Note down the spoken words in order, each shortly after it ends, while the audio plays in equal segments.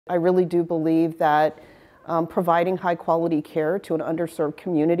I really do believe that providing high quality care to an underserved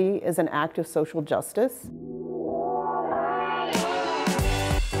community is an act of social justice.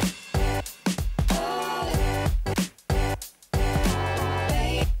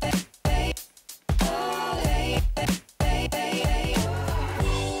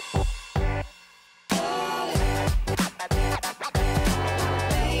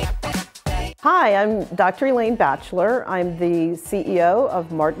 Hi, I'm Dr. Elaine Batchlor. I'm the CEO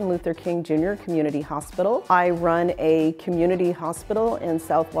of Martin Luther King Jr. Community Hospital. I run a community hospital in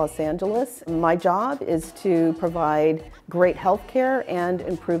South Los Angeles. My job is to provide great health care and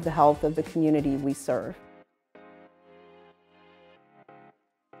improve the health of the community we serve.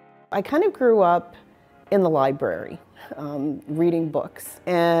 I kind of grew up in the library, reading books.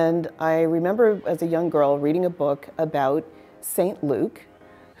 And I remember as a young girl reading a book about St. Luke,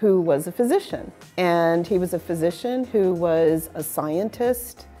 who was a physician. And he was a physician who was a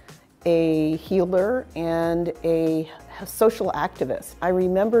scientist, a healer, and a social activist. I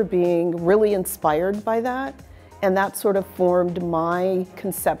remember being really inspired by that, and that sort of formed my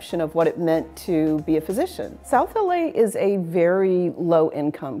conception of what it meant to be a physician. South LA is a very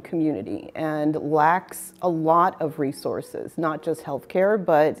low-income community and lacks a lot of resources, not just healthcare,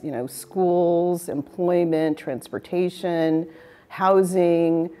 but schools, employment, transportation,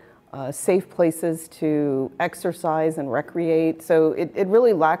 housing, safe places to exercise and recreate. So it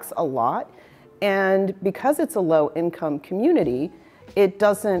really lacks a lot. And because it's a low-income community, it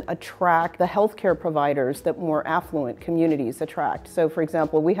doesn't attract the healthcare providers that more affluent communities attract. So for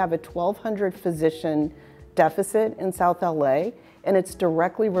example, we have a 1,200 physician deficit in South LA, and it's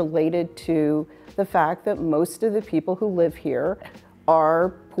directly related to the fact that most of the people who live here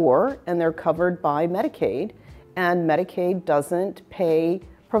are poor and they're covered by Medicaid. And Medicaid doesn't pay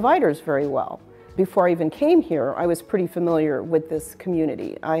providers very well. Before I even came here, I was pretty familiar with this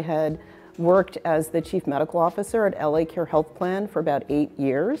community. I had worked as the chief medical officer at LA Care Health Plan for about 8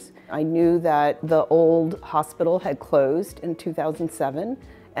 years. I knew that the old hospital had closed in 2007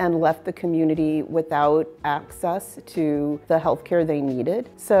 and left the community without access to the health care they needed.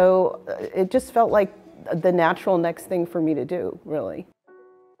 So it just felt like the natural next thing for me to do, really.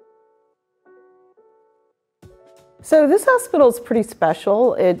 So this hospital is pretty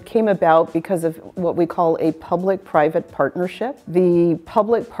special. It came about because of what we call a public-private partnership. The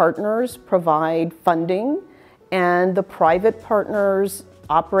public partners provide funding, and the private partners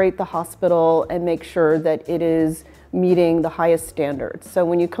operate the hospital and make sure that it is meeting the highest standards. So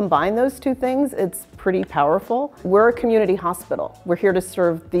when you combine those two things, it's pretty powerful. We're a community hospital. We're here to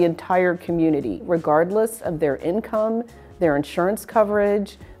serve the entire community, regardless of their income, their insurance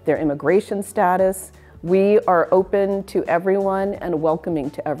coverage, their immigration status. We are open to everyone and welcoming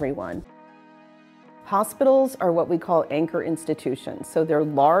to everyone. Hospitals are what we call anchor institutions. So they're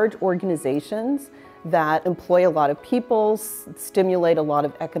large organizations that employ a lot of people, stimulate a lot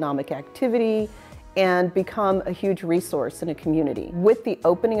of economic activity, and become a huge resource in a community. With the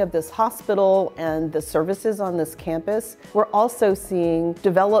opening of this hospital and the services on this campus, we're also seeing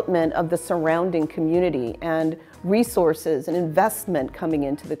development of the surrounding community and resources and investment coming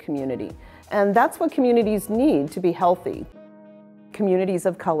into the community. And that's what communities need to be healthy. Communities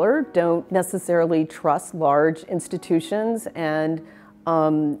of color don't necessarily trust large institutions and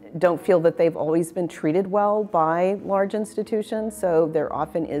don't feel that they've always been treated well by large institutions, so there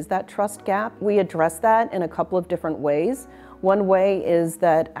often is that trust gap. We address that in a couple of different ways. One way is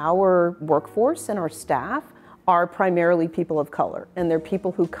that our workforce and our staff are primarily people of color, and they're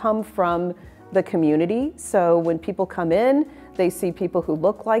people who come from the community. So when people come in, they see people who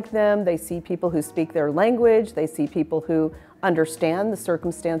look like them, they see people who speak their language, they see people who understand the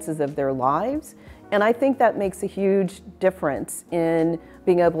circumstances of their lives. And I think that makes a huge difference in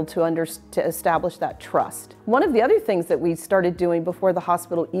being able to establish that trust. One of the other things that we started doing before the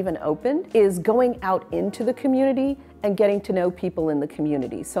hospital even opened is going out into the community and getting to know people in the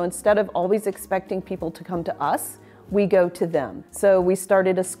community. So instead of always expecting people to come to us, we go to them. So we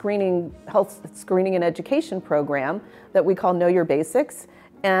started a health screening and education program that we call Know Your Basics,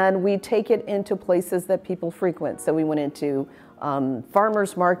 and we take it into places that people frequent. So we went into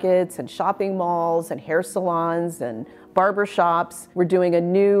farmers markets and shopping malls and hair salons and barber shops. We're doing a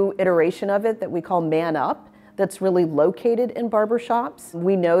new iteration of it that we call Man Up, that's really located in barbershops.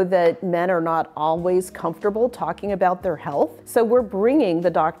 We know that men are not always comfortable talking about their health, so we're bringing the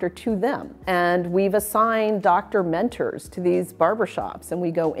doctor to them. And we've assigned doctor mentors to these barbershops, and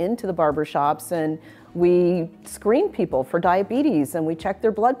we go into the barbershops and we screen people for diabetes, and we check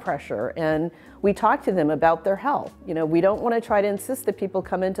their blood pressure, and we talk to them about their health. You know, we don't want to try to insist that people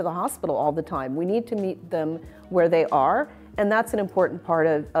come into the hospital all the time. We need to meet them where they are And that's an important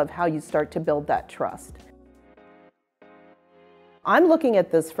part of how you start to build that trust. I'm looking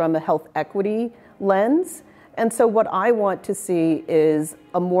at this from a health equity lens. And so what I want to see is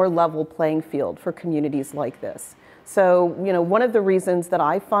a more level playing field for communities like this. So, one of the reasons that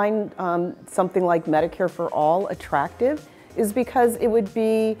I find something like Medicare for All attractive is because it would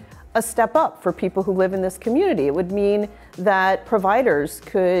be a step up for people who live in this community. It would mean that providers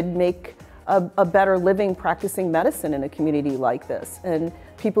could make a better living practicing medicine in a community like this, and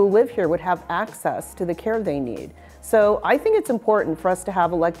people who live here would have access to the care they need. So I think it's important for us to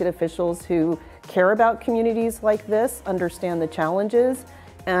have elected officials who care about communities like this, understand the challenges,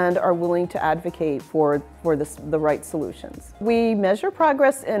 and are willing to advocate for the right solutions. We measure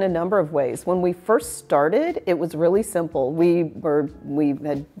progress in a number of ways. When we first started, it was really simple. We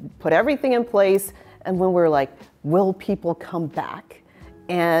had put everything in place, and when we were like, will people come back?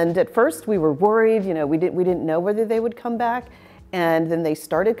 And at first we were worried, we didn't know whether they would come back, and then they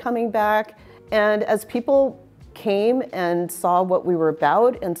started coming back. And as people came and saw what we were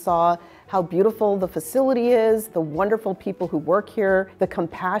about and saw how beautiful the facility is, the wonderful people who work here, the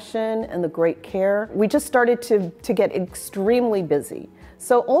compassion and the great care, we just started to get extremely busy.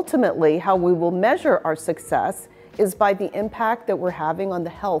 So ultimately, how we will measure our success is by the impact that we're having on the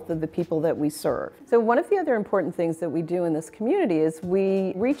health of the people that we serve. So one of the other important things that we do in this community is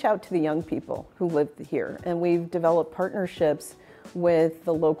we reach out to the young people who live here, and we've developed partnerships with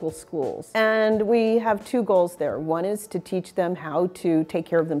the local schools. And we have two goals there. One is to teach them how to take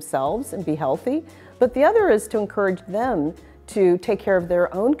care of themselves and be healthy, but the other is to encourage them to take care of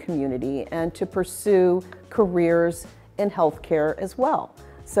their own community and to pursue careers in healthcare as well.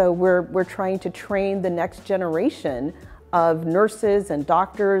 So we're trying to train the next generation of nurses and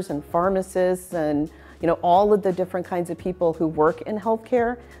doctors and pharmacists and all of the different kinds of people who work in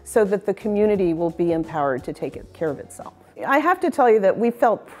healthcare so that the community will be empowered to take care of itself. I have to tell you that we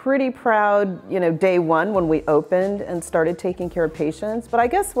felt pretty proud, day one when we opened and started taking care of patients. But I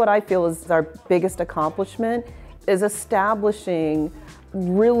guess what I feel is our biggest accomplishment is establishing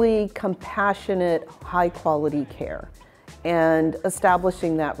really compassionate, high-quality care and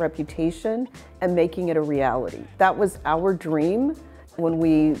establishing that reputation and making it a reality. That was our dream when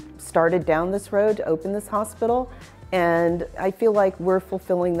we started down this road to open this hospital. And I feel like we're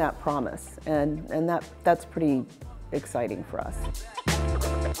fulfilling that promise, and that's pretty exciting for us.